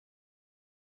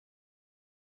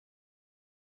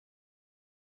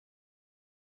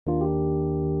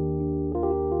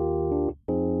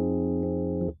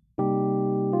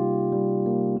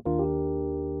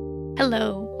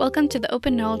Hello, welcome to the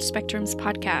Open Knowledge Spectrums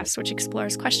podcast, which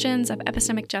explores questions of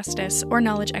epistemic justice or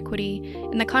knowledge equity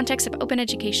in the context of open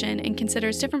education and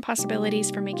considers different possibilities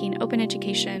for making open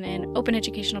education and open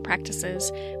educational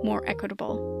practices more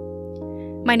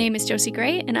equitable. My name is Josie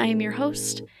Gray, and I am your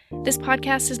host. This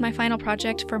podcast is my final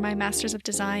project for my Masters of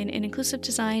Design in Inclusive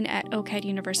Design at OCAD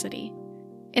University.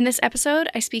 In this episode,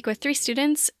 I speak with 3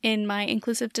 students in my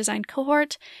inclusive design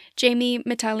cohort, Jamie,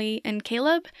 Mitali, and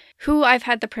Caleb, who I've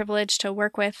had the privilege to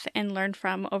work with and learn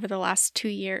from over the last 2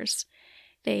 years.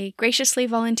 They graciously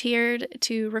volunteered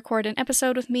to record an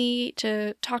episode with me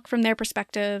to talk from their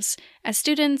perspectives as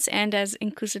students and as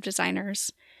inclusive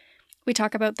designers. We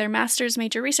talk about their master's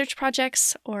major research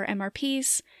projects, or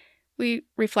MRPs. We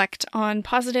reflect on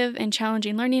positive and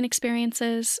challenging learning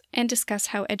experiences and discuss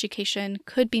how education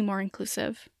could be more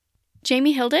inclusive.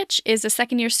 Jamie Hilditch is a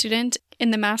second-year student in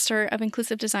the Master of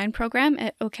Inclusive Design program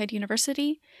at OCAD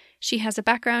University. She has a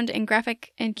background in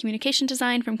graphic and communication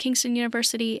design from Kingston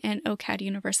University and OCAD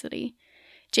University.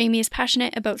 Jamie is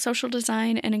passionate about social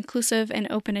design and inclusive and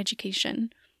open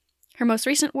education. Her most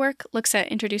recent work looks at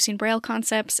introducing Braille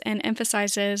concepts and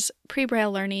emphasizes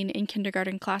pre-Braille learning in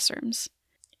kindergarten classrooms.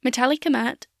 Mitali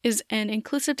Kamat is an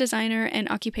inclusive designer and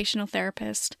occupational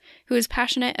therapist who is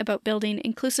passionate about building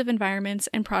inclusive environments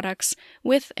and products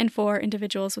with and for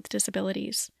individuals with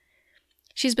disabilities.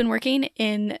 She's been working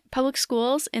in public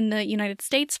schools in the United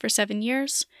States for 7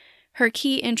 years. Her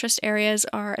key interest areas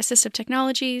are assistive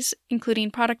technologies,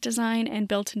 including product design and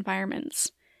built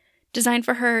environments. Design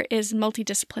for her is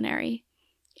multidisciplinary.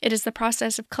 It is the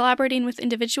process of collaborating with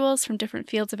individuals from different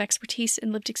fields of expertise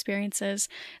and lived experiences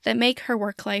that make her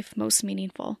work life most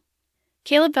meaningful.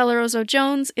 Caleb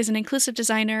Valeroso-Jones is an inclusive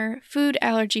designer, food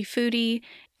allergy foodie,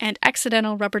 and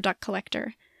accidental rubber duck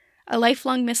collector. A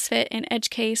lifelong misfit and edge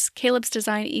case, Caleb's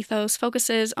design ethos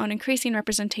focuses on increasing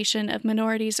representation of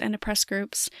minorities and oppressed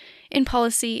groups in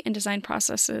policy and design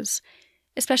processes,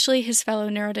 especially his fellow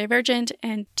neurodivergent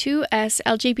and 2S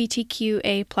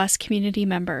LGBTQA+ community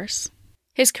members.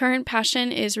 His current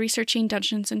passion is researching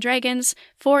Dungeons & Dragons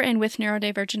for and with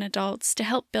neurodivergent adults to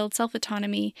help build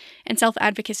self-autonomy and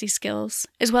self-advocacy skills,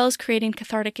 as well as creating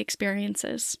cathartic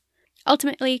experiences.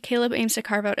 Ultimately, Caleb aims to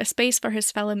carve out a space for his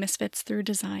fellow misfits through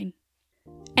design.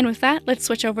 And with that, let's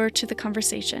switch over to the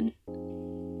conversation.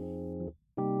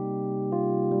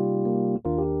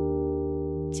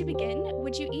 To begin,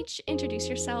 would you each introduce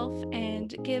yourself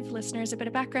and give listeners a bit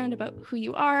of background about who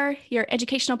you are, your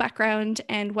educational background,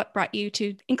 and what brought you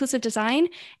to inclusive design,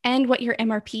 and what your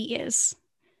MRP is?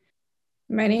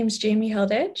 My name's Jamie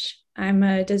Hilditch. I'm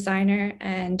a designer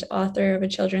and author of a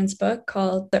children's book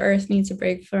called The Earth Needs a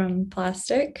Break from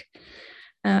Plastic.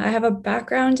 I have a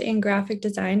background in graphic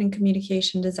design and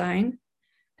communication design,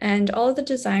 and all of the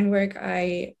design work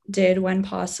I did when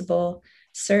possible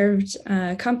served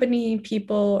company,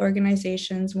 people,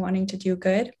 organizations wanting to do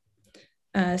good.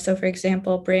 So for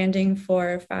example, branding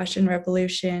for Fashion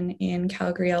Revolution in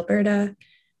Calgary, Alberta,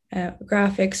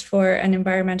 graphics for an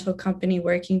environmental company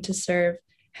working to serve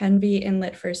Henvey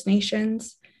Inlet First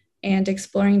Nations, and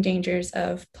exploring dangers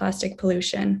of plastic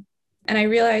pollution. And I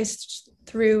realized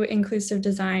through inclusive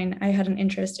design, I had an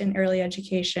interest in early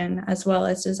education as well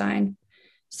as design.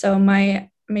 So my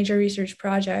major research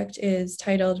project is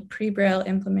titled Pre-Braille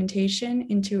Implementation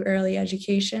into Early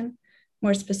Education,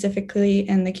 more specifically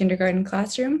in the kindergarten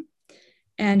classroom.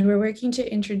 And we're working to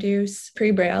introduce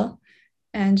pre-Braille.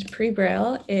 And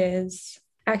pre-Braille is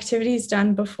activities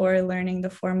done before learning the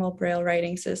formal Braille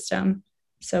writing system,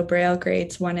 so Braille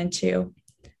grades 1 and 2.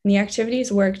 And the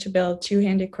activities work to build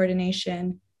two-handed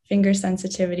coordination, finger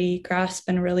sensitivity, grasp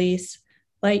and release,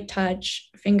 light touch,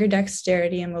 finger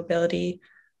dexterity and mobility,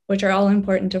 which are all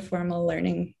important to formal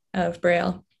learning of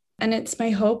Braille. And it's my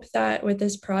hope that with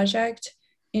this project,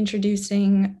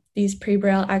 introducing these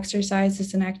pre-Braille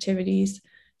exercises and activities,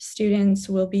 students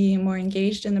will be more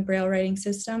engaged in the Braille writing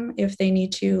system if they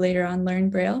need to later on learn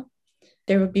Braille.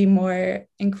 There will be more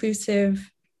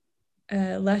inclusive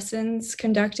lessons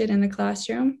conducted in the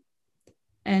classroom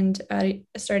and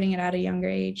starting it at a younger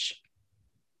age.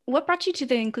 What brought you to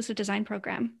the inclusive design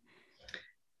program?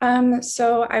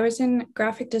 So I was in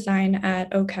graphic design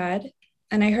at OCAD,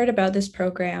 and I heard about this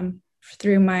program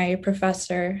through my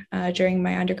professor during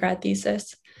my undergrad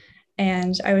thesis.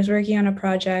 And I was working on a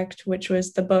project, which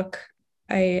was the book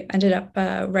I ended up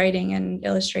writing and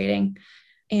illustrating.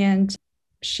 And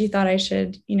she thought I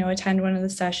should, attend one of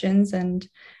the sessions, and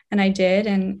I did.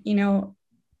 And,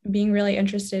 being really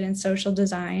interested in social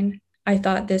design, I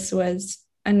thought this was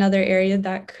another area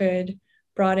that could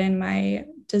broaden my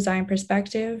design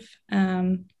perspective.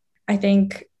 I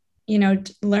think,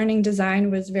 learning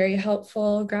design was very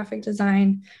helpful, graphic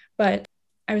design, but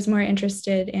I was more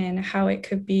interested in how it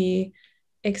could be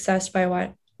accessed by a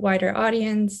wider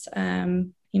audience,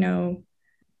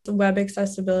 web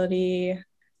accessibility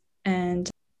and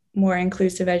more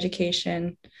inclusive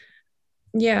education.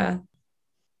 Yeah.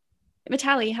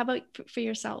 Mitali, how about for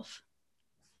yourself?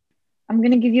 I'm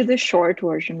going to give you the short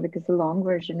version because the long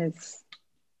version is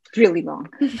really long.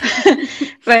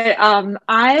 But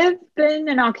I've been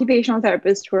an occupational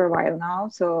therapist for a while now.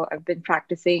 So I've been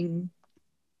practicing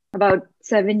about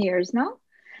 7 years now.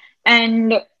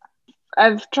 And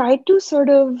I've tried to sort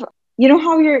of,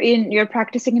 how you're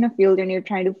practicing in a field and you're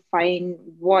trying to find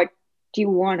what you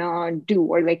want to do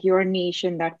or like your niche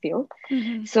in that field.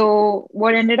 Mm-hmm. So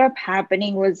what ended up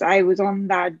happening was I was on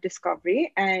that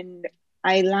discovery and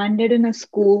I landed in a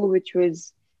school which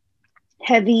was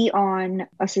heavy on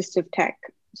assistive tech.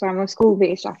 So I'm a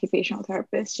school-based occupational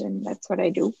therapist and that's what I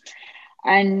do.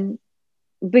 And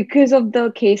because of the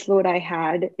caseload I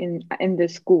had in the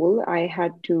school, I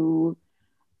had to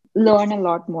learn a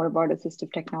lot more about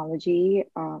assistive technology.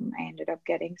 I ended up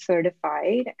getting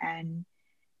certified, and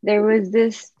there was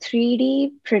this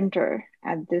 3D printer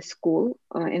at this school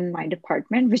in my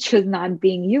department, which was not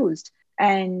being used.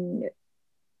 And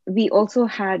we also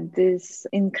had this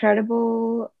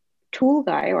incredible tool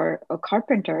guy or a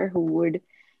carpenter who would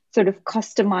sort of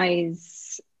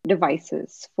customize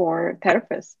devices for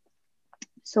therapists.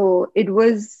 So it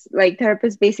was like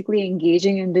therapists basically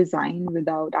engaging in design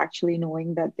without actually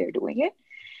knowing that they're doing it.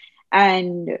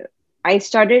 And I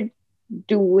started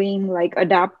doing like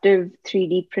adaptive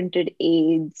 3D printed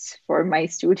aids for my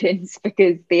students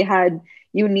because they had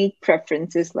unique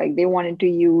preferences. Like they wanted to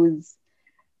use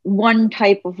one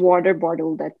type of water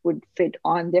bottle that would fit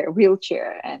on their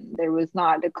wheelchair, and there was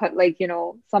not a cut, like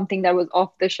something that was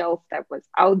off the shelf that was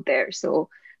out there. So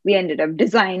we ended up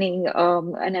designing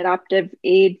an adaptive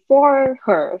aid for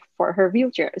her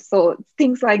wheelchair. So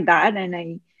things like that. And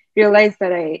I realized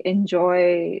that I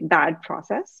enjoy that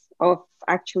process of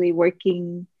actually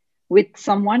working with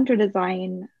someone to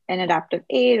design an adaptive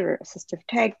aid or assistive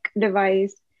tech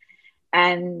device.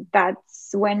 And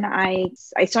that's when I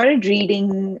started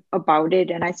reading about it,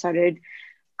 and I started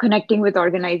connecting with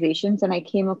organizations, and I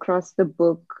came across the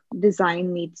book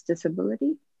Design Meets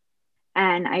Disability.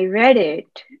 And I read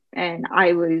it and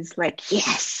I was like,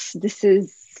 yes, this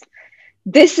is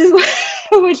what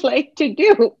I would like to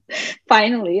do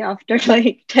finally, after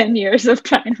like 10 years of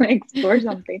trying to explore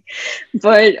something.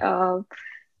 But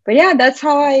yeah, that's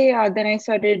how then I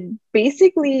started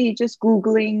basically just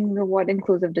Googling what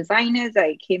inclusive design is.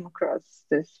 I came across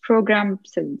this program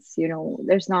since,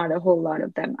 there's not a whole lot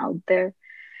of them out there.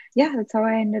 Yeah, that's how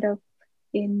I ended up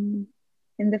in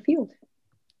the field.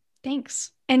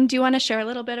 Thanks. And do you want to share a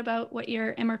little bit about what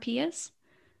your MRP is?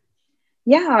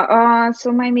 Yeah,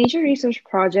 so my major research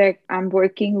project, I'm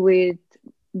working with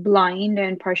blind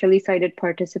and partially sighted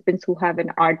participants who have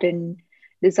an art and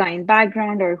design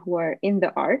background or who are in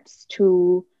the arts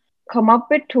to come up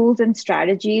with tools and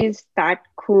strategies that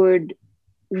could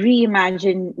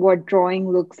reimagine what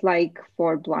drawing looks like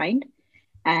for blind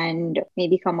and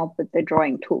maybe come up with the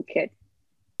drawing toolkit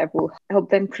that will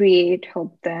help them create,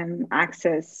 help them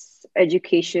access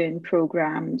education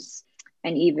programs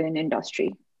and even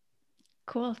industry.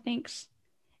 Cool, thanks.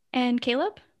 And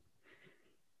Caleb?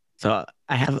 So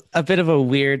I have a bit of a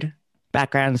weird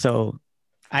background. So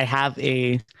I have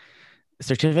a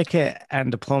certificate and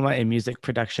diploma in music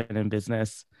production and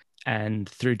business. And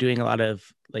through doing a lot of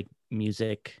like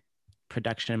music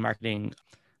production and marketing,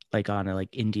 like on a like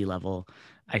indie level,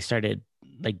 I started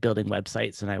like building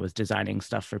websites and I was designing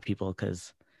stuff for people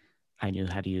because I knew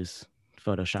how to use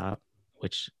Photoshop,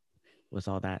 which was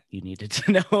all that you needed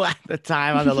to know at the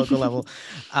time on the local level,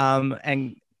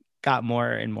 and got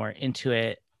more and more into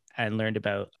it and learned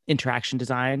about interaction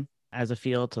design as a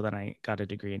field. So then I got a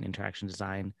degree in interaction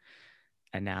design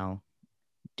and now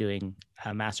doing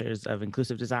a master's of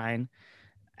inclusive design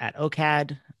at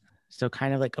OCAD. So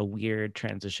kind of like a weird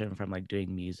transition from like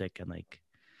doing music and like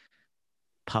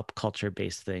pop culture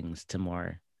based things to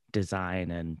more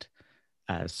design and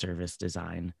service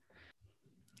design.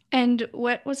 And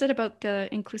what was it about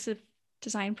the inclusive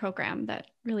design program that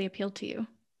really appealed to you?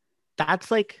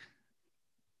 That's like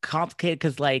complicated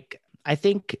because like I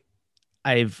think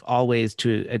I've always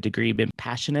to a degree been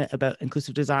passionate about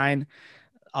inclusive design,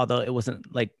 although it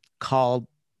wasn't like called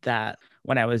that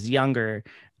when I was younger.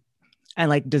 And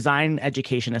like design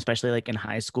education, especially like in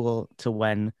high school to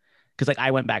when, because like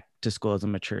I went back to school as a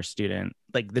mature student,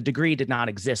 like the degree did not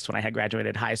exist when I had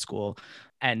graduated high school.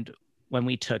 And when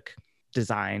we took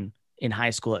design in high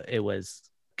school, it was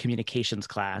communications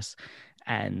class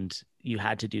and you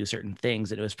had to do certain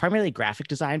things. And it was primarily graphic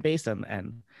design based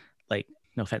and like,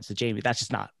 no offense to Jamie, that's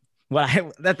just not what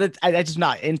I just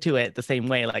not into it the same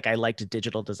way. Like I liked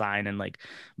digital design and like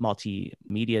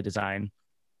multimedia design.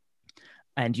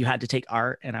 And you had to take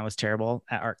art, and I was terrible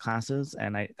at art classes,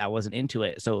 and I wasn't into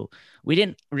it. So we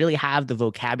didn't really have the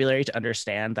vocabulary to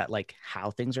understand that, like,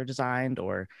 how things are designed,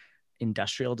 or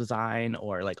industrial design,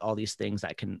 or like all these things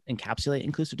that can encapsulate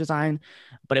inclusive design.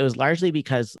 But it was largely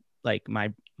because like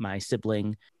my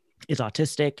sibling is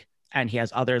autistic, and he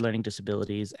has other learning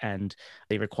disabilities, and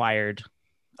they required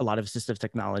a lot of assistive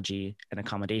technology and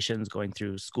accommodations going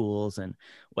through schools, and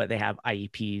what they have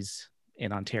IEPs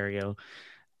in Ontario.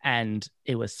 And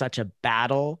it was such a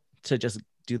battle to just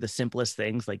do the simplest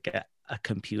things, like get a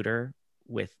computer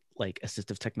with like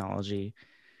assistive technology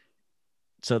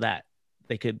so that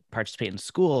they could participate in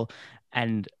school.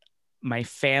 And my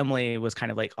family was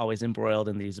kind of like always embroiled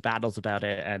in these battles about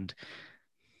it, and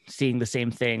seeing the same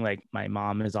thing. Like my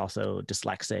mom is also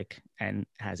dyslexic and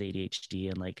has ADHD,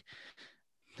 and like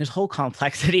there's whole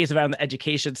complexities around the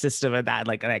education system and that.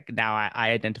 Like now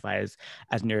I identify as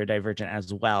neurodivergent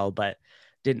as well, but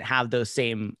didn't have those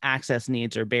same access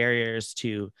needs or barriers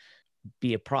to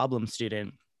be a problem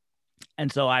student.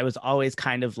 And so I was always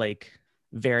kind of like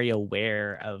very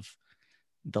aware of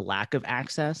the lack of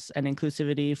access and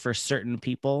inclusivity for certain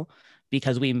people,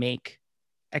 because we make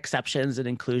exceptions and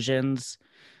inclusions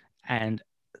and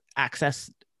access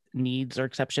needs or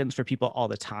exceptions for people all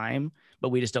the time, but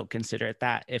we just don't consider it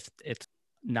that if it's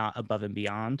not above and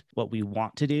beyond what we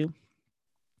want to do.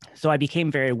 So I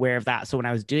became very aware of that. So when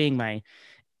I was doing my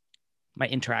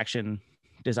interaction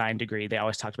design degree, they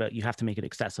always talked about you have to make it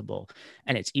accessible,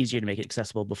 and it's easier to make it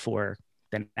accessible before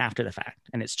than after the fact,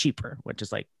 and it's cheaper, which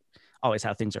is like always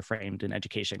how things are framed in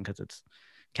education because it's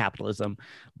capitalism.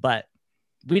 But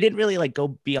we didn't really like go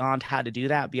beyond how to do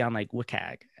that beyond like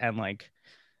WCAG. And like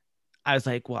I was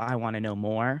like, well, I want to know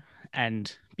more.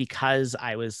 And because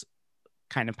I was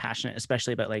kind of passionate,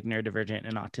 especially about like neurodivergent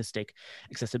and autistic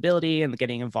accessibility, and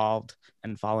getting involved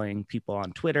and following people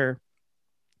on Twitter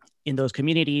in those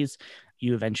communities,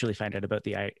 you eventually find out about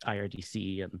the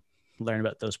IRDC and learn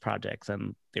about those projects,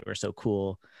 and they were so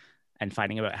cool, and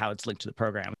finding about how it's linked to the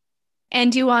program.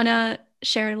 And do you want to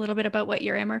share a little bit about what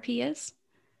your MRP is?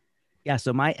 Yeah,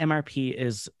 so my MRP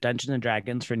is Dungeons and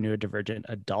Dragons for neurodivergent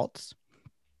adults.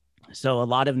 So a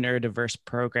lot of neurodiverse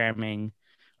programming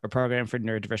or program for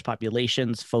neurodiverse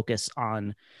populations focus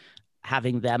on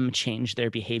having them change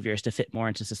their behaviors to fit more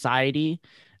into society.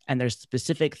 And there's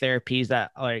specific therapies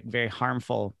that are like very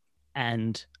harmful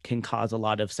and can cause a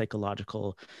lot of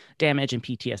psychological damage and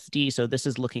PTSD. So this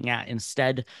is looking at,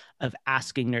 instead of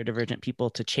asking neurodivergent people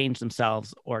to change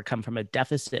themselves or come from a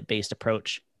deficit-based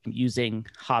approach, using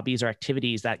hobbies or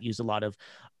activities that use a lot of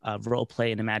role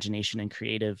play and imagination and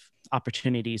creative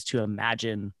opportunities to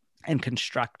imagine and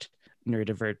construct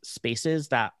neurodivergent spaces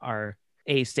that are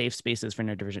safe spaces for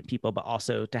neurodivergent people, but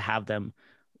also to have them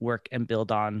work and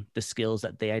build on the skills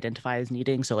that they identify as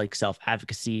needing. So like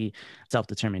self-advocacy,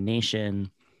 self-determination,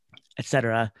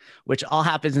 etc., which all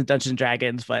happens in Dungeons and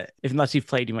Dragons. But unless you've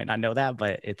played, you might not know that.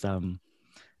 But it's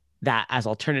that as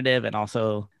alternative, and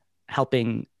also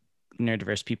helping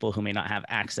neurodiverse people who may not have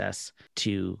access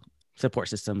to support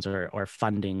systems or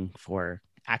funding for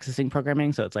accessing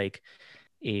programming. So it's like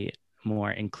a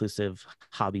more inclusive,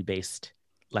 hobby-based,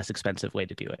 less expensive way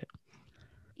to do it.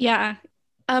 Yeah.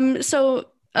 So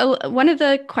one of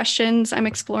the questions I'm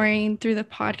exploring through the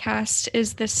podcast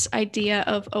is this idea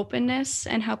of openness,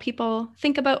 and how people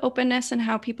think about openness and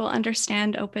how people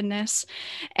understand openness.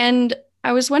 And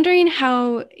I was wondering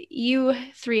how you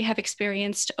three have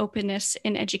experienced openness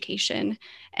in education,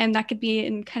 and that could be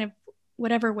in kind of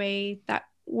whatever way that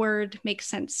word makes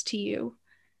sense to you.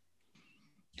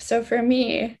 So for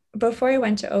me, before I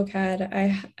went to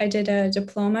OCAD, I did a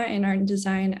diploma in art and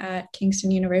design at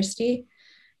Kingston University.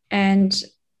 And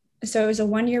so it was a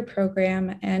 1-year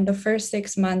program, and the first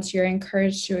 6 months you're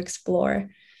encouraged to explore.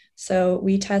 So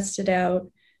we tested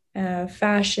out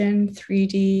fashion,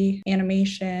 3D,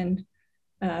 animation,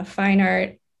 fine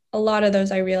art. A lot of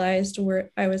those I realized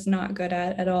I was not good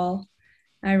at all.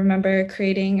 I remember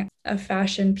creating a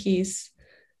fashion piece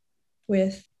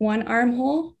with one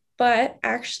armhole, but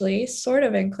actually sort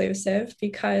of inclusive,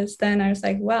 because then I was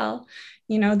like, well,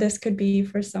 this could be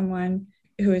for someone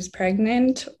who is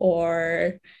pregnant,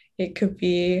 or it could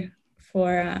be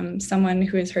for someone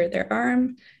who has hurt their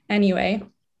arm. Anyway,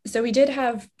 so we did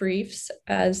have briefs,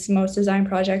 as most design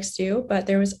projects do, but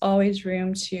there was always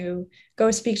room to go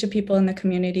speak to people in the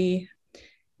community,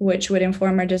 which would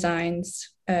inform our designs,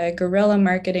 guerrilla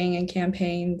marketing and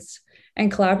campaigns,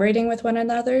 and collaborating with one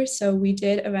another. So we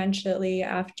did eventually,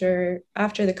 after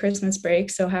the Christmas break,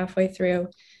 so halfway through,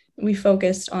 we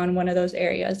focused on one of those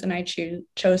areas, and I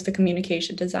chose the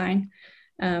communication design.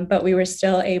 But we were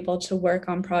still able to work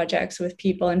on projects with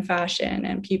people in fashion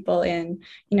and people in,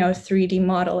 3D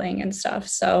modeling and stuff.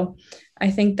 So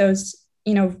I think those,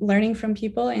 learning from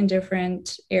people in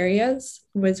different areas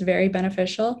was very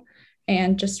beneficial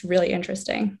and just really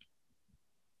interesting.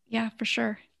 Yeah, for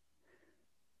sure.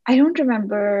 I don't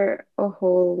remember a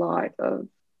whole lot of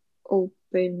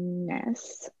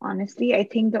openness, honestly. I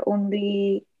think the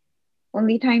only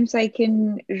times I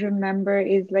can remember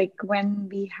is like when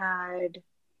we had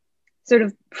sort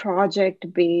of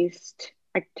project-based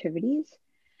activities.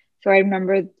 So I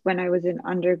remember when I was in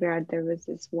undergrad, there was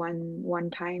this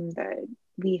one time that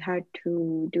we had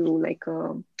to do like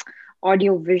a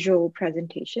audio visual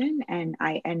presentation, and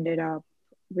I ended up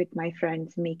with my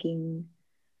friends making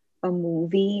a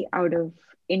movie out of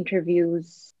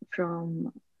interviews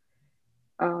from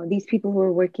these people who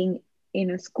were working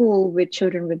in a school with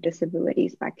children with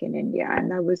disabilities back in India. And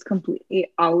that was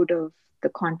completely out of the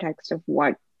context of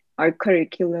what our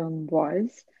curriculum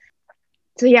was.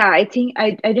 So yeah, I think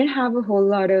I didn't have a whole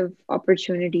lot of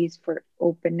opportunities for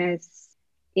openness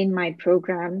in my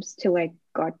programs till I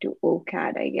got to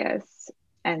OCAD, I guess.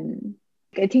 And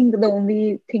I think the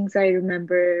only things I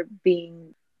remember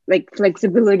being like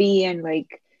flexibility and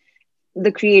like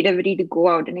the creativity to go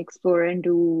out and explore and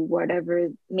do whatever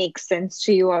makes sense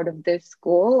to you out of this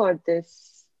goal or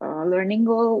this learning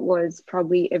goal was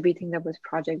probably everything that was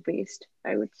project based,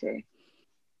 I would say.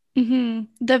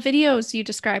 Mm-hmm. The videos you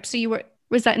described, so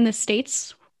was that in the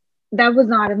States? That was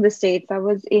not in the States. I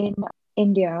was in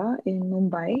India, in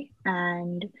Mumbai,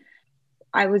 and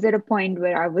I was at a point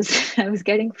where I was I was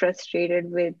getting frustrated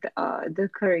with the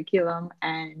curriculum,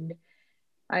 and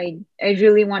I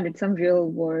really wanted some real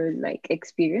world like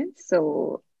experience.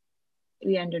 So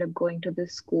we ended up going to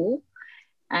this school,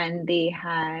 and they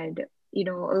had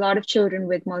a lot of children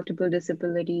with multiple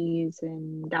disabilities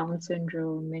and Down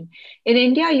syndrome. And in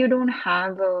India, you don't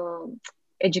have a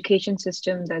education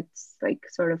system that's like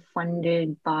sort of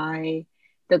funded by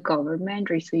the government,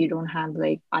 right? So you don't have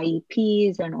like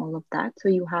IEPs and all of that. So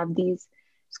you have these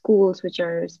schools which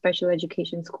are special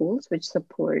education schools which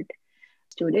support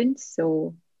students.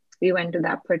 So we went to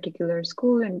that particular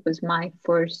school, and it was my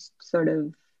first sort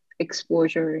of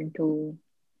exposure into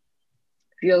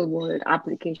real world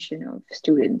application of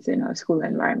students in a school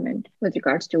environment with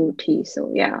regards to OT.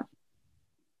 So yeah.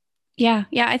 Yeah,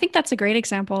 I think that's a great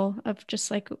example of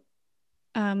just like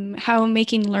how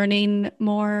making learning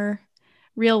more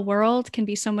real world can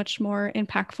be so much more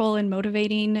impactful and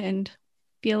motivating and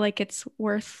feel like it's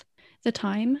worth the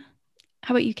time.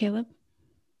 How about you, Caleb?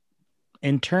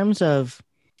 In terms of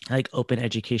like open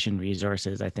education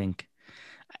resources, I think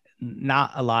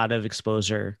not a lot of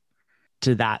exposure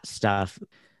to that stuff.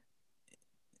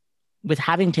 With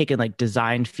having taken like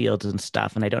design fields and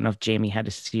stuff, and I don't know if Jamie had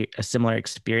a similar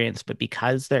experience, but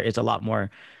because there is a lot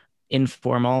more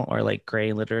informal or like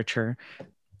gray literature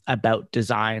about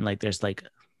design, like there's like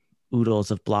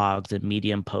oodles of blogs and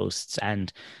Medium posts,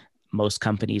 and most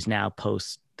companies now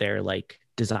post their like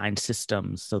design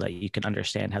systems so that you can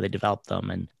understand how they develop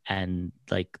them, and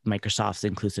like Microsoft's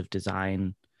inclusive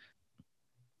design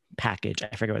package,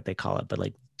 I forget what they call it, but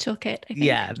like toolkit, I think.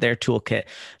 Yeah, their toolkit.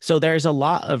 So there's a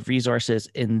lot of resources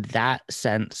in that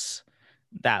sense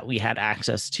that we had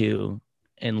access to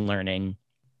in learning,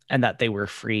 and that they were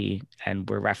free and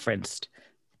were referenced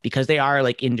because they are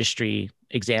like industry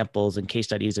examples and case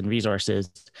studies and resources.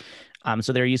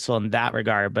 So they're useful in that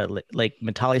regard. But like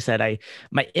Mitali said,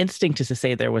 my instinct is to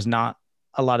say there was not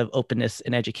a lot of openness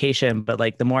in education, but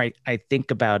like the more I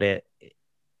think about it,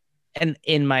 and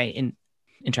in my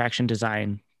interaction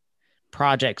design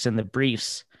projects and the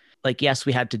briefs, like, yes,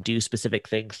 we had to do specific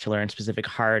things to learn specific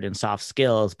hard and soft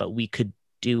skills, but we could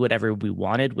do whatever we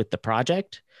wanted with the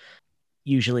project,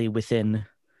 usually within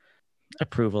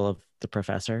approval of the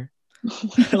professor.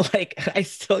 Like I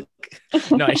still,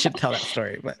 no, I should tell that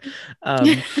story,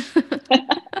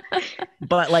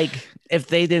 but like if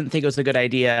they didn't think it was a good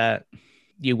idea,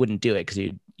 you wouldn't do it because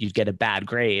you'd get a bad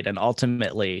grade. And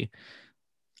ultimately,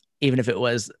 even if it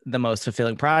was the most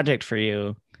fulfilling project for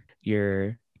you,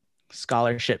 your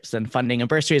scholarships and funding and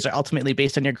bursaries are ultimately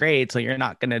based on your grade. So you're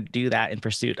not going to do that in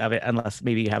pursuit of it unless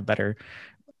maybe you have better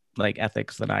like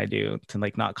ethics than I do to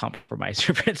like not compromise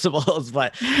your principles.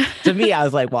 But to me, I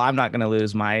was like, well, I'm not going to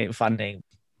lose my funding.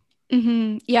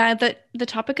 Mm-hmm. Yeah, the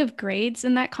topic of grades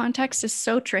in that context is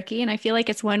so tricky. And I feel like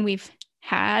it's one we've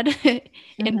had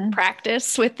in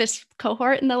practice with this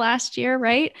cohort in the last year,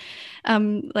 right?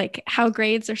 Like how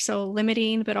grades are so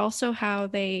limiting, but also how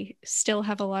they still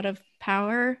have a lot of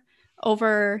power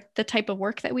over the type of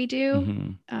work that we do.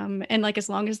 Mm-hmm. And like, as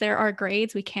long as there are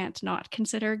grades, we can't not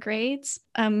consider grades.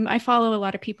 I follow a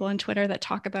lot of people on Twitter that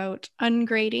talk about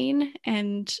ungrading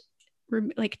and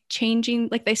like changing,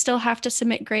 like they still have to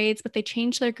submit grades, but they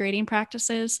change their grading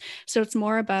practices. So it's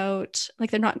more about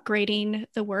like, they're not grading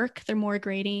the work, they're more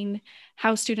grading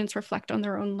how students reflect on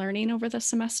their own learning over the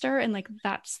semester. And like,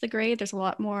 that's the grade. There's a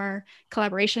lot more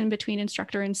collaboration between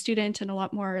instructor and student, and a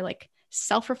lot more like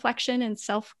self-reflection and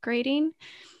self-grading.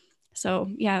 So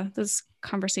yeah, those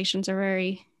conversations are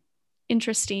very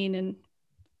interesting.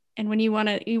 And when you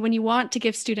want to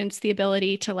give students the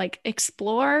ability to like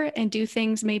explore and do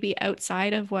things maybe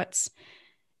outside of what's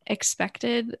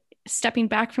expected, stepping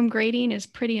back from grading is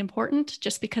pretty important,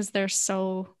 just because they're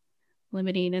so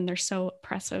limiting and they're so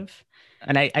oppressive.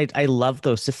 And I love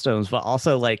those systems, but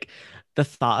also like the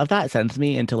thought of that sends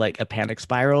me into like a panic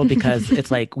spiral, because it's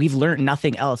like we've learned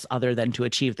nothing else other than to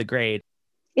achieve the grade.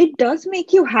 It does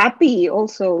make you happy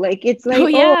also. Like, it's like, oh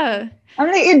yeah, I'm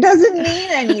like, it doesn't mean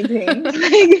anything. Like,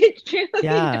 it really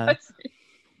Yeah. doesn't.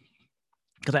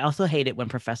 Because I also hate it when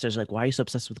professors are like, why are you so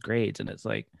obsessed with grades? And it's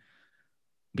like,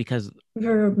 because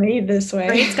We're made this way.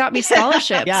 grades got me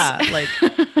scholarships. yeah,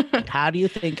 like how do you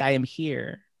think I am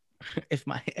here? If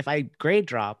I grade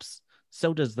drops,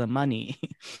 so does the money.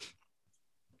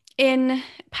 In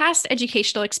past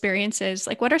educational experiences,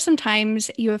 like what are some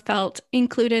times you have felt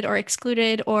included or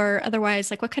excluded, or otherwise,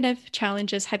 like what kind of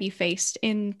challenges have you faced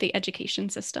in the education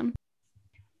system?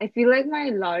 I feel like my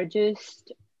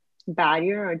largest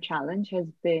barrier or challenge has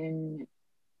been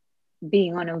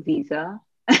being on a visa.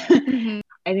 Mm-hmm.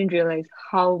 I didn't realize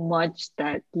how much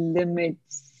that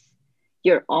limits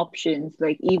your options.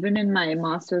 Like, even in my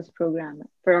master's program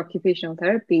for occupational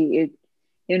therapy,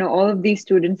 all of these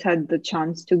students had the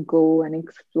chance to go and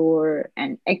explore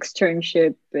an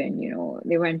externship, and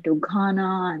they went to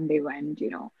Ghana, and they went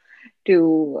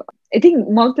to, I think,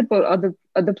 multiple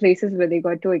other places where they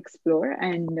got to explore.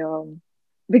 And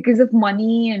because of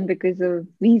money and because of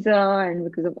visa and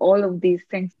because of all of these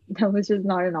things, that was just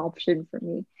not an option for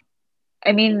me.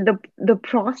 I mean, the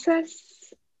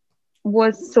process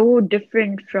was so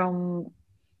different from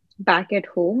back at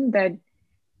home that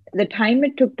the time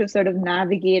it took to sort of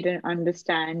navigate and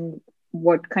understand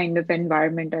what kind of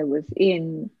environment I was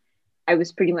in, I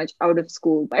was pretty much out of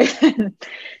school by then.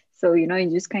 So, you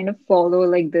just kind of follow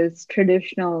like this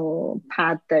traditional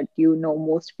path that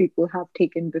most people have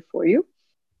taken before you.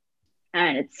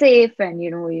 And it's safe, and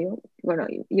you're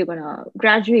gonna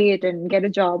graduate and get a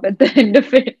job at the end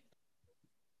of it.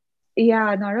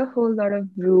 Yeah, not a whole lot of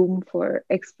room for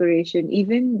exploration,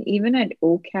 even at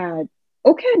OCAD.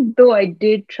 OCAD, though, I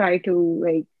did try to,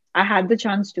 like, I had the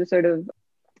chance to sort of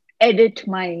edit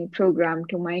my program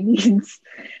to my needs,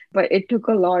 but it took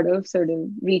a lot of sort of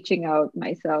reaching out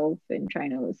myself and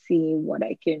trying to see what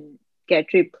I can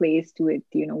get replaced with,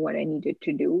 what I needed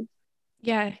to do.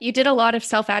 Yeah, you did a lot of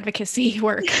self-advocacy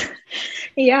work.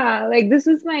 Yeah, like this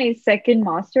is my second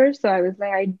master, so I was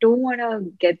like, I don't want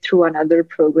to get through another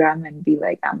program and be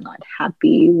like, I'm not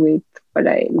happy with what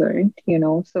I learned,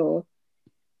 So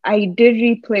I did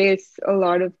replace a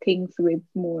lot of things with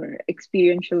more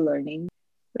experiential learning,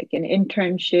 like an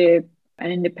internship,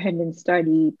 an independent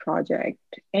study project.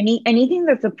 Anything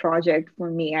that's a project for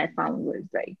me, I found was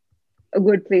like a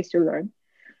good place to learn.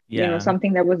 Yeah.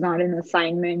 Something that was not an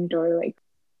assignment or like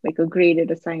a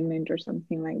graded assignment or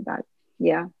something like that.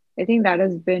 Yeah, I think that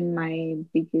has been my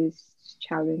biggest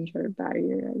challenge or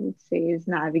barrier, I would say, is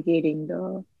navigating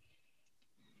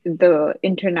the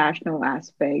international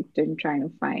aspect and trying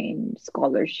to find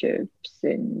scholarships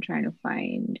and trying to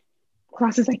find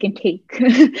classes I can take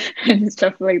and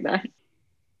stuff like that.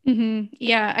 Mm-hmm.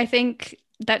 Yeah, I think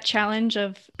that challenge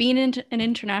of being an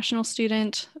international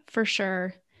student, for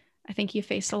sure. I think you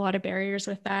faced a lot of barriers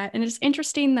with that. And it's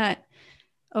interesting that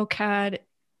OCAD,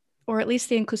 or at least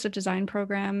the inclusive design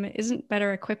program, isn't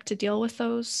better equipped to deal with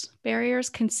those barriers,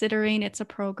 considering it's a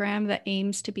program that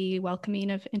aims to be welcoming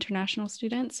of international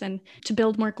students and to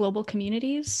build more global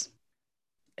communities.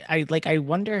 I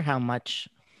wonder how much,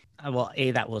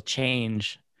 that will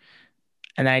change.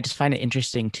 And I just find it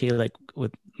interesting too, like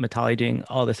with Mitali doing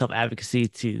all the self-advocacy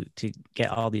to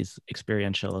get all these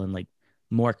experiential and like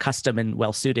more custom and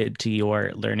well-suited to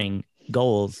your learning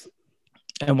goals.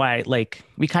 And why, like,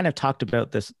 we kind of talked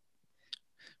about this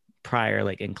prior,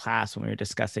 like in class when we were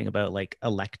discussing about like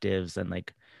electives and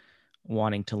like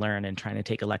wanting to learn and trying to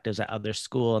take electives at other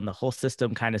school, and the whole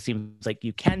system kind of seems like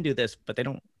you can do this, but they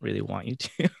don't really want you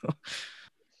to.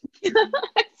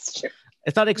 That's true.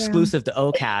 It's not exclusive to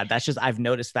OCAD. That's just, I've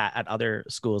noticed that at other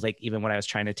schools, like even when I was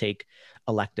trying to take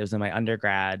electives in my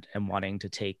undergrad and wanting to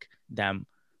take them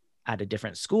at a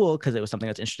different school because it was something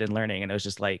I was interested in learning, and it was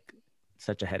just like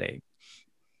such a headache.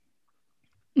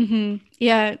 Mm-hmm.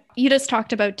 Yeah, you just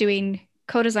talked about doing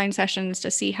co-design sessions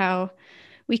to see how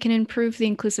we can improve the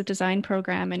inclusive design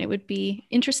program, and it would be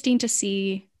interesting to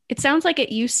see. It sounds like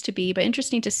it used to be, but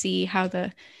interesting to see how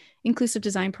the inclusive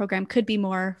design program could be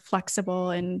more flexible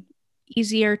and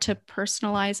easier to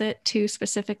personalize it to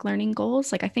specific learning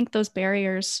goals. Like I think those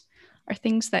barriers are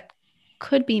things that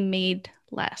could be made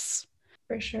less.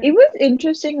 For sure. It was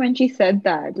interesting when she said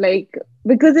that, like,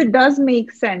 because it does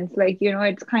make sense. Like,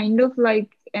 it's kind of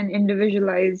like an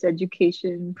individualized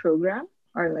education program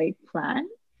or like plan,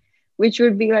 which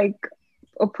would be like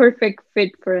a perfect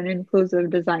fit for an inclusive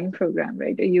design program,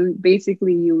 right? Are you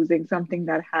basically using something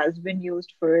that has been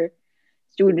used for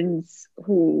students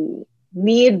who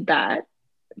need that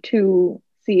to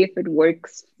see if it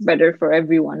works better for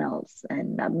everyone else?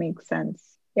 And that makes sense.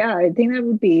 Yeah, I think that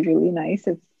would be really nice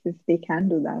if they can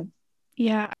do that.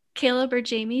 Yeah. Caleb or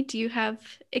Jamie, do you have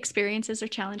experiences or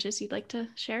challenges you'd like to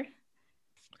share?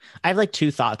 I have like two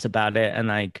thoughts about it. And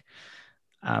like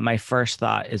my first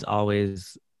thought is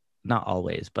always, not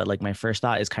always, but like my first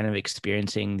thought is kind of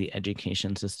experiencing the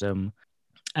education system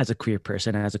as a queer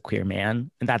person and as a queer man.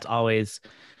 And that's always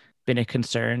been a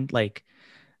concern. Like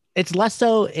it's less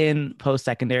so in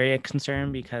post-secondary a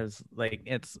concern because like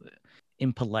it's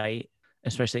impolite,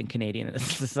 especially in Canadian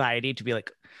society, to be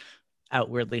like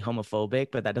outwardly homophobic,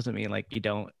 but that doesn't mean like you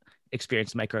don't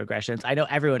experience microaggressions. I know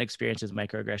everyone experiences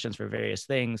microaggressions for various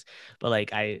things, but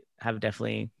like I have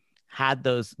definitely had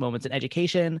those moments in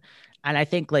education. And I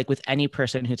think like with any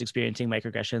person who's experiencing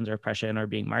microaggressions or oppression or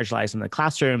being marginalized in the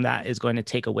classroom, that is going to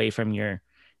take away from your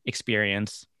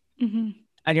experience. Mm-hmm.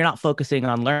 And you're not focusing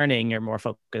on learning, you're more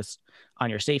focused on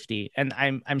your safety. And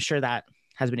I'm sure that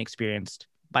has been experienced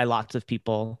by lots of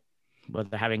people,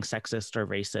 whether having sexist or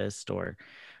racist or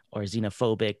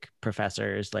xenophobic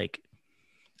professors. Like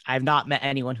I've not met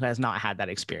anyone who has not had that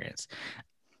experience.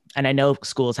 And I know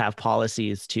schools have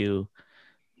policies to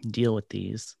deal with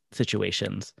these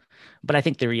situations, but I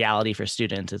think the reality for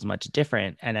students is much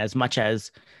different. And as much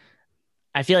as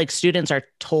I feel like students are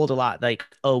told a lot, like,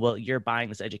 oh, well, you're buying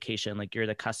this education, like you're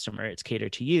the customer, it's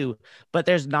catered to you. But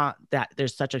there's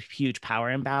such a huge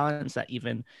power imbalance that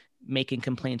even making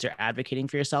complaints or advocating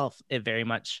for yourself, it very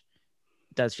much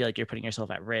does feel like you're putting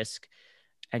yourself at risk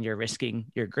and you're risking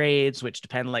your grades, which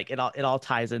depend, like it all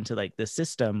ties into like the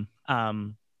system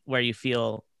where you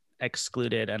feel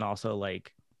excluded and also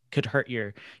like could hurt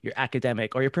your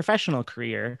academic or your professional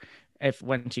career if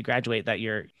once you graduate that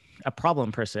you're a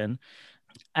problem person.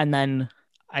 And then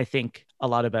I think a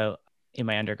lot about in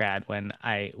my undergrad when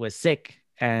I was sick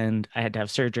and I had to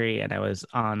have surgery and I was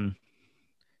on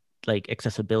like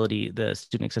the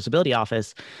student accessibility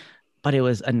office, but it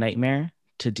was a nightmare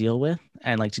to deal with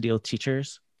and like to deal with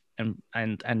teachers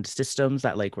and systems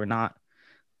that like were not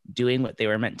doing what they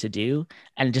were meant to do.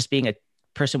 And just being a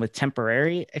person with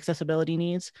temporary accessibility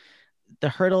needs, the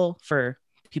hurdle for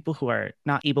people who are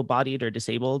not able-bodied or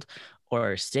disabled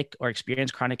or sick or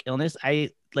experience chronic illness,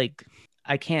 I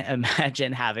can't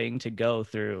imagine having to go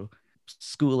through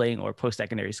schooling or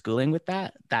post-secondary schooling with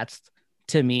that. That's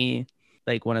to me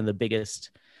like one of the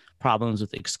biggest problems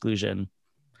with exclusion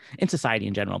in society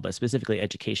in general, but specifically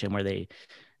education, where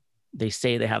they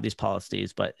say they have these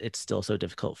policies, but it's still so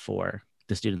difficult for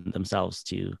the student themselves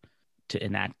to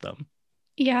enact them.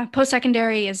 Yeah,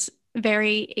 post-secondary is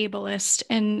very ableist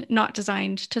and not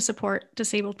designed to support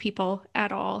disabled people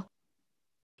at all.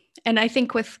 And I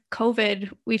think with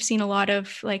COVID, we've seen a lot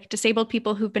of like disabled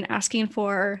people who've been asking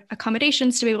for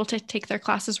accommodations to be able to take their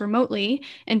classes remotely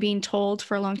and being told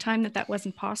for a long time that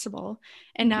wasn't possible.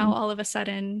 And now all of a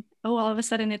sudden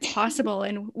it's possible.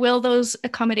 And will those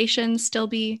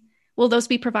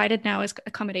be provided now as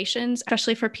accommodations,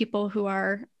 especially for people who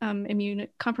are immune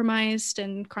compromised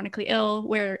and chronically ill,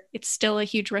 where it's still a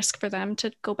huge risk for them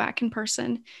to go back in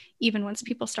person, even once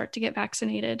people start to get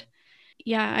vaccinated?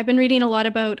 Yeah, I've been reading a lot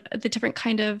about the different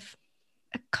kind of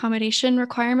accommodation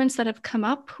requirements that have come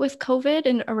up with COVID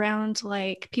and around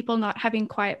like people not having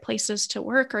quiet places to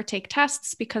work or take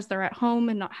tests because they're at home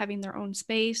and not having their own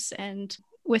space. And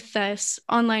with this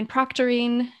online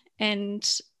proctoring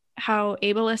and how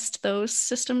ableist those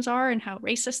systems are and how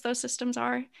racist those systems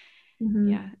are. Mm-hmm.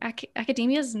 Yeah,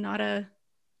 academia is not a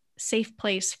safe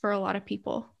place for a lot of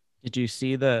people. Did you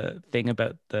see the thing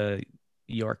about the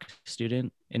York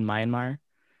student in Myanmar?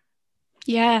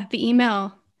 Yeah, the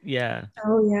email. Yeah.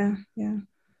 Oh, yeah. Yeah.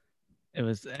 It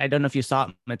was, I don't know if you saw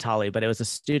it, Matali, but it was a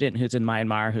student who's in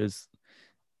Myanmar who's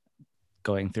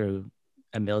going through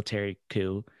a military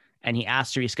coup. And he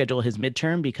asked to reschedule his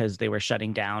midterm because they were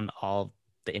shutting down all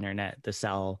the internet, the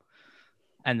cell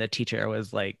and the teacher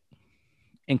was like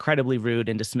incredibly rude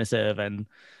and dismissive and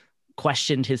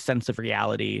questioned his sense of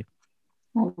reality.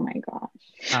 Oh my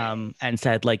gosh. And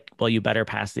said like, well, you better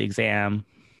pass the exam.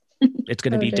 It's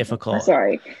going to be difficult.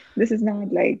 Sorry, this is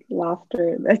not like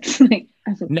laughter. That's like,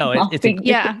 no, it's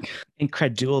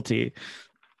incredulity.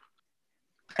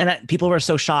 And people were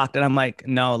so shocked. And I'm like,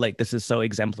 no, like this is so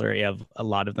exemplary of a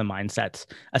lot of the mindsets.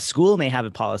 A school may have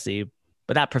a policy,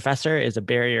 but that professor is a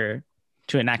barrier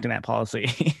to enacting that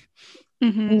policy.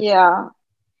 Yeah.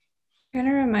 Kind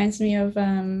of reminds me of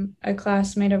a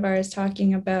classmate of ours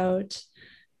talking about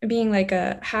being like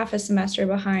a half a semester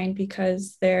behind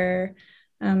because their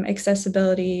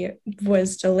accessibility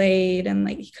was delayed and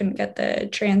like he couldn't get the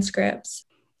transcripts.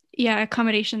 Yeah,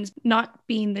 accommodations not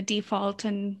being the default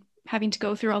and having to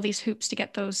go through all these hoops to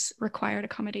get those required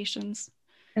accommodations.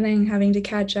 And then having to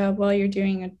catch up while you're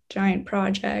doing a giant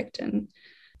project. And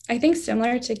I think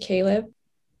similar to Caleb,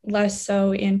 less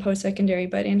so in post-secondary,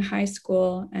 but in high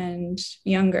school and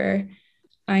younger,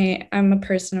 I'm a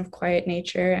person of quiet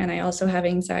nature and I also have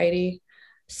anxiety.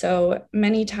 So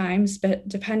many times, but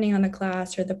depending on the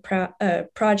class or the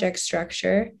project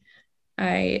structure,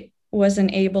 I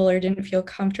wasn't able or didn't feel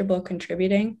comfortable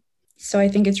contributing. So I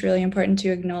think it's really important to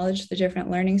acknowledge the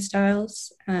different learning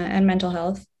styles and mental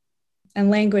health and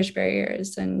language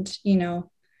barriers and,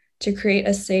 to create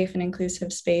a safe and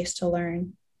inclusive space to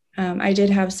learn. I did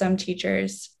have some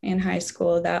teachers in high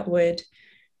school that would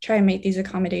try and make these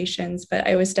accommodations, but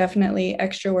it was definitely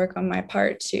extra work on my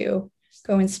part to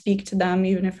go and speak to them,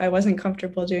 even if I wasn't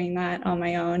comfortable doing that on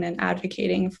my own and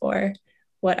advocating for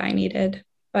what I needed.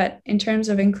 But in terms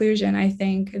of inclusion, I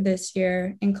think this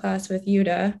year in class with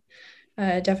Yuda,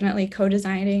 definitely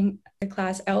co-designing a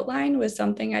class outline was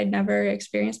something I'd never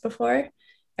experienced before.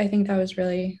 I think that was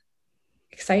really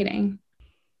exciting.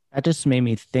 That just made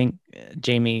me think,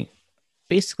 Jamie,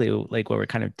 basically like what we're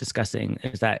kind of discussing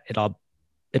is that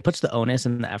it puts the onus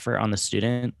and the effort on the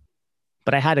student.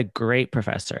 But I had a great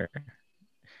professor.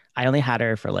 I only had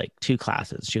her for like 2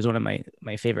 classes. She was one of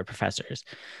my favorite professors.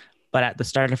 But at the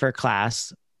start of her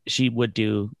class, she would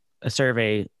do a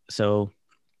survey so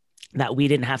that we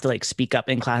didn't have to like speak up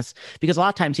in class, because a lot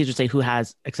of times teachers say who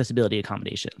has accessibility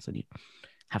accommodations and you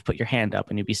have put your hand up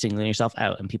and you'd be singling yourself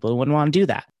out and people wouldn't want to do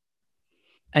that.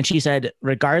 And she said,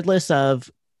 regardless of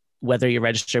whether you're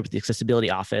registered with the accessibility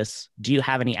office, do you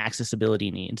have any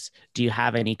accessibility needs? Do you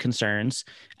have any concerns?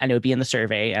 And it would be in the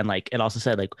survey. And like, it also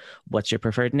said like, what's your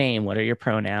preferred name? What are your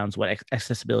pronouns? What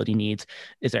accessibility needs?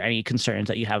 Is there any concerns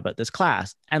that you have about this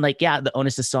class? And like, yeah, the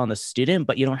onus is still on the student,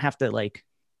 but you don't have to like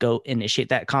go initiate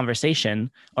that conversation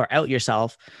or out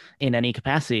yourself in any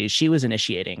capacity. She was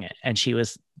initiating it and she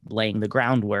was laying the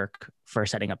groundwork for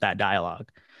setting up that dialogue.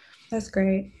 That's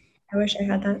great. I wish I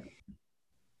had that.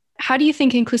 How do you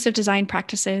think inclusive design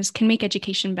practices can make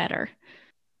education better?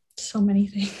 So many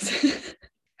things.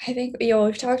 I think,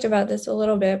 we've talked about this a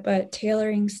little bit, but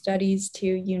tailoring studies to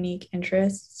unique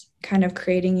interests, kind of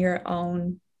creating your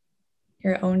own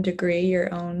degree,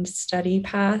 your own study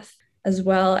path, as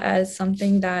well as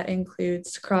something that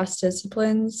includes cross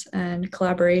disciplines and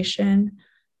collaboration,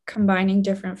 combining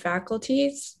different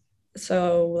faculties.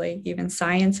 So like even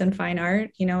science and fine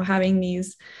art, having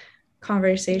these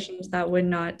conversations that would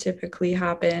not typically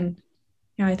happen.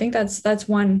 I think that's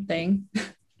one thing.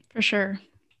 For sure.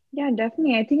 Yeah,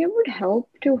 definitely. I think it would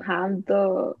help to have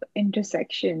the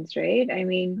intersections, right? I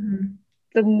mean,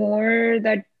 the more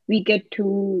that we get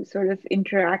to sort of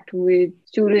interact with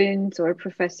students or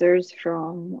professors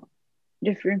from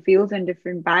different fields and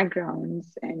different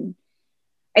backgrounds. And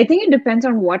I think it depends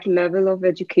on what level of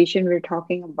education we're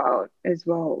talking about as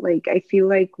well. Like, I feel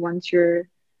like once you're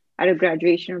at a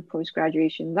graduation or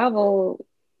post-graduation level,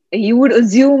 you would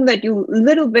assume that you a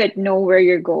little bit know where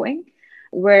you're going,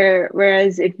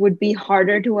 whereas it would be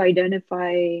harder to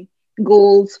identify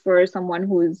goals for someone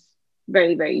who's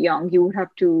very, very young. You would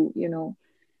have to,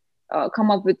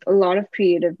 come up with a lot of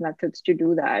creative methods to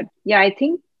do that. Yeah, I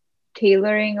think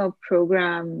tailoring a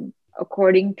program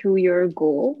according to your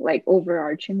goal, like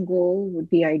overarching goal, would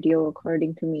be ideal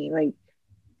according to me. Like,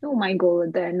 my goal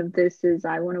at the end of this is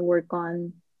I want to work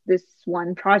on this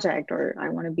one project, or I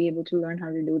want to be able to learn how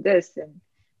to do this, and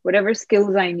whatever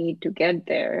skills I need to get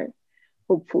there,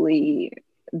 hopefully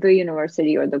the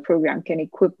university or the program can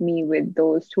equip me with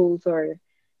those tools or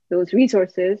those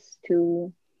resources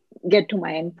to get to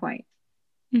my endpoint.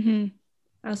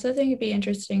 I also think it'd be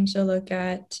interesting to look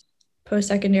at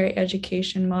post-secondary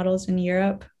education models in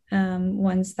Europe,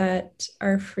 ones that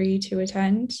are free to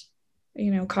attend.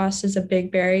 Cost is a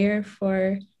big barrier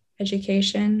for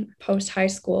education post-high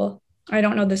school. I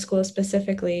don't know the school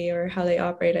specifically or how they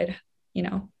operate. I'd,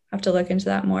 have to look into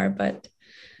that more, but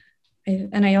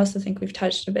And I also think we've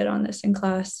touched a bit on this in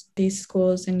class. These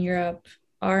schools in Europe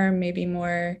are maybe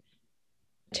more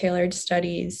tailored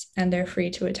studies and they're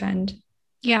free to attend.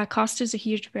 Yeah, cost is a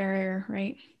huge barrier,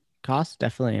 right? Cost,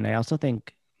 definitely. And I also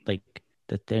think like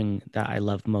the thing that I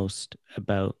love most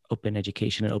about open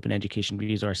education and open education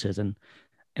resources, and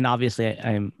obviously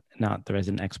I'm not the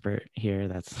resident expert here,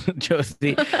 that's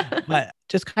Josie, but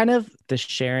just kind of the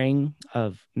sharing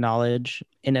of knowledge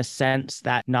in a sense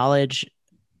that knowledge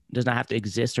does not have to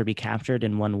exist or be captured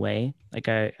in one way. Like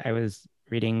I was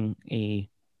reading a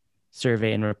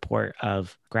survey and report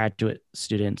of graduate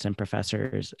students and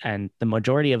professors, and the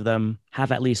majority of them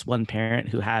have at least one parent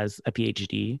who has a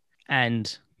PhD.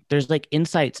 And there's like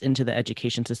insights into the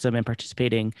education system and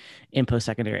participating in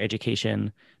post-secondary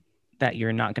education that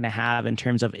you're not going to have in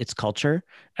terms of its culture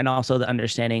and also the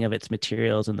understanding of its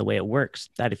materials and the way it works,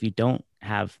 that if you don't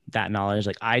have that knowledge,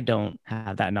 like I don't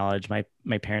have that knowledge,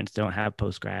 my parents don't have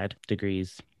post-grad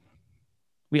degrees.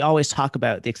 We always talk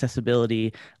about the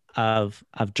accessibility of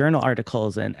journal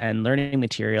articles and learning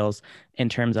materials in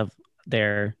terms of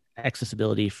their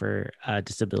accessibility for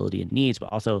disability and needs,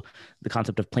 but also the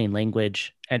concept of plain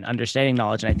language and understanding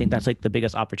knowledge. And I think that's like the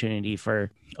biggest opportunity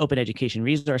for open education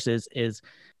resources is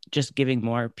just giving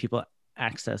more people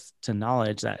access to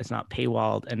knowledge that is not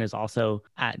paywalled and is also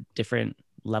at different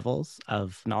levels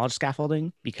of knowledge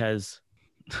scaffolding, because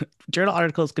journal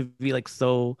articles could be like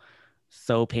so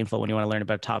painful when you want to learn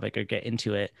about a topic or get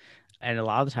into it. And a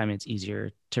lot of the time it's easier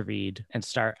to read and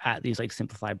start at these like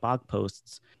simplified blog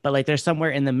posts. But like there's somewhere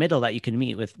in the middle that you can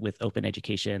meet with open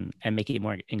education and make it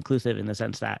more inclusive in the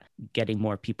sense that getting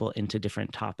more people into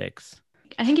different topics.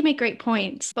 I think you make great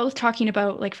points, both talking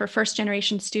about like for first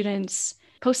generation students,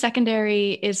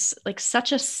 post-secondary is like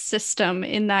such a system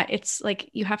in that it's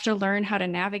like you have to learn how to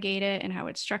navigate it and how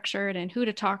it's structured and who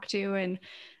to talk to and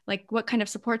like what kind of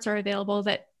supports are available,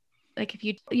 that like if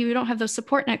you don't have those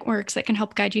support networks that can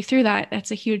help guide you through that,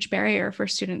 that's a huge barrier for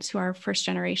students who are first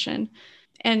generation.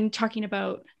 And talking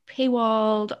about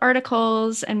paywalled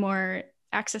articles and more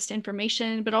access to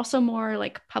information, but also more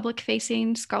like public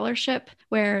facing scholarship,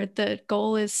 where the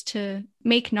goal is to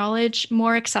make knowledge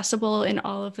more accessible in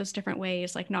all of those different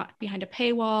ways, like not behind a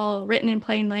paywall, written in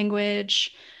plain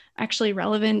language, actually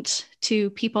relevant to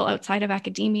people outside of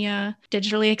academia,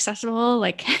 digitally accessible,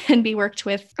 like can be worked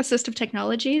with assistive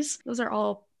technologies. Those are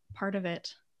all part of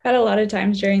it. Had a lot of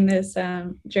times during this,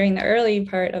 during the early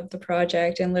part of the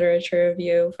project in literature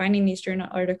review, finding these journal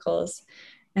articles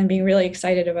and being really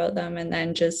excited about them, and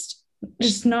then just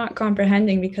not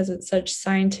comprehending because it's such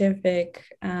scientific.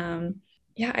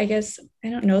 I guess I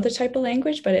don't know the type of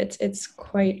language, but it's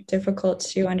quite difficult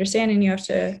to understand, and you have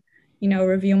to,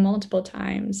 review multiple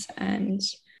times. And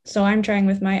so I'm trying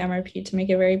with my MRP to make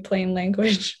it very plain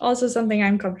language, also something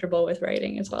I'm comfortable with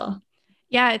writing as well.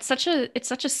 Yeah, it's such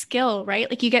a skill, right?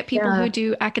 Like you get people who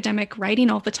do academic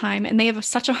writing all the time and they have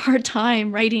such a hard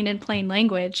time writing in plain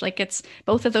language. Like it's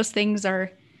both of those things are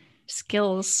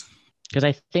skills. Because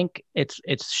I think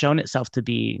it's shown itself to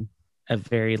be a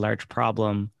very large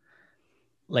problem,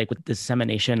 like with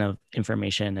dissemination of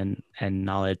information and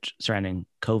knowledge surrounding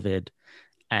COVID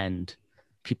and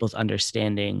people's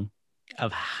understanding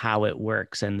of how it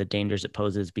works and the dangers it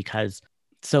poses, because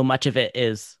so much of it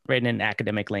is written in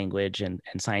academic language and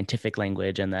scientific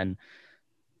language, and then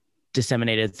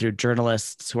disseminated through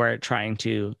journalists who are trying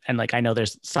to, and like, I know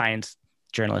there's science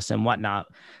journalists and whatnot,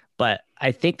 but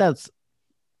I think that's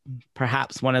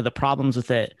perhaps one of the problems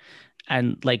with it.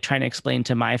 And like trying to explain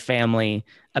to my family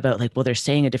about like, well, they're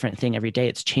saying a different thing every day.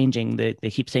 It's changing. They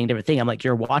keep saying a different thing. I'm like,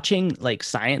 you're watching like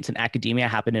science and academia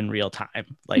happen in real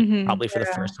time, like probably for the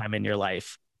first time in your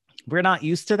life. We're not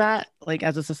used to that, like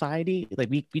as a society. Like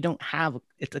we don't have,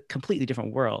 it's a completely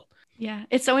different world. Yeah,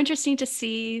 it's so interesting to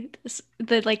see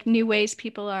the like new ways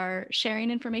people are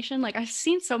sharing information. Like I've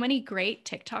seen so many great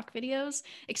TikTok videos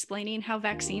explaining how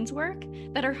vaccines work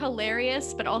that are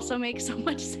hilarious, but also make so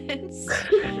much sense.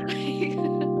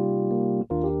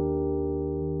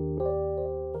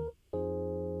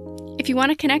 If you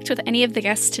want to connect with any of the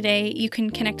guests today, you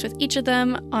can connect with each of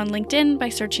them on LinkedIn by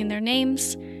searching their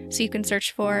names. So you can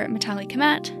search for Mitali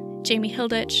Kamat, Jamie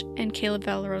Hilditch, and Caleb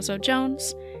Valoroso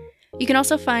Jones. You can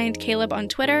also find Caleb on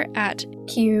Twitter at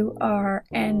QRNRD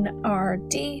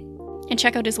and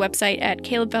check out his website at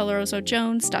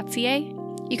calebvalorosojones.ca.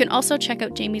 You can also check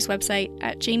out Jamie's website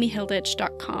at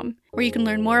jamiehilditch.com, where you can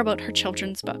learn more about her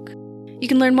children's book. You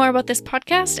can learn more about this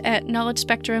podcast at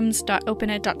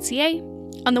knowledgespectrums.opened.ca.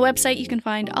 On the website, you can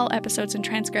find all episodes and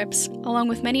transcripts, along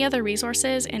with many other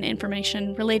resources and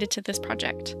information related to this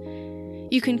project.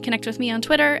 You can connect with me on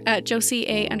Twitter at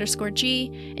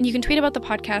JosieA_G, and you can tweet about the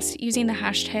podcast using the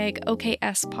hashtag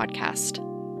OKSPodcast.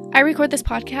 I record this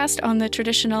podcast on the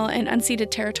traditional and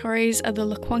unceded territories of the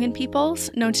Lekwungen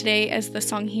peoples, known today as the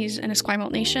Songhees and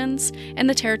Esquimalt nations, and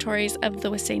the territories of the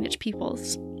WSÁNEĆ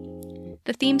peoples.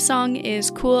 The theme song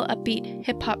is Cool Upbeat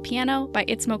Hip Hop Piano by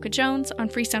It's Mocha Jones on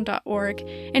freesound.org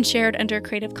and shared under a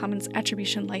Creative Commons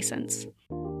Attribution license.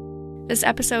 This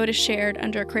episode is shared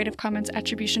under a Creative Commons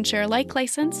Attribution Share Alike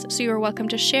license, so you are welcome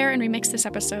to share and remix this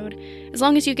episode, as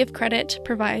long as you give credit,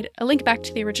 provide a link back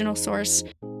to the original source,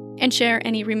 and share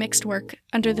any remixed work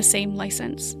under the same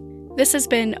license. This has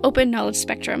been Open Knowledge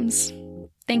Spectrums.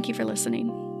 Thank you for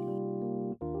listening.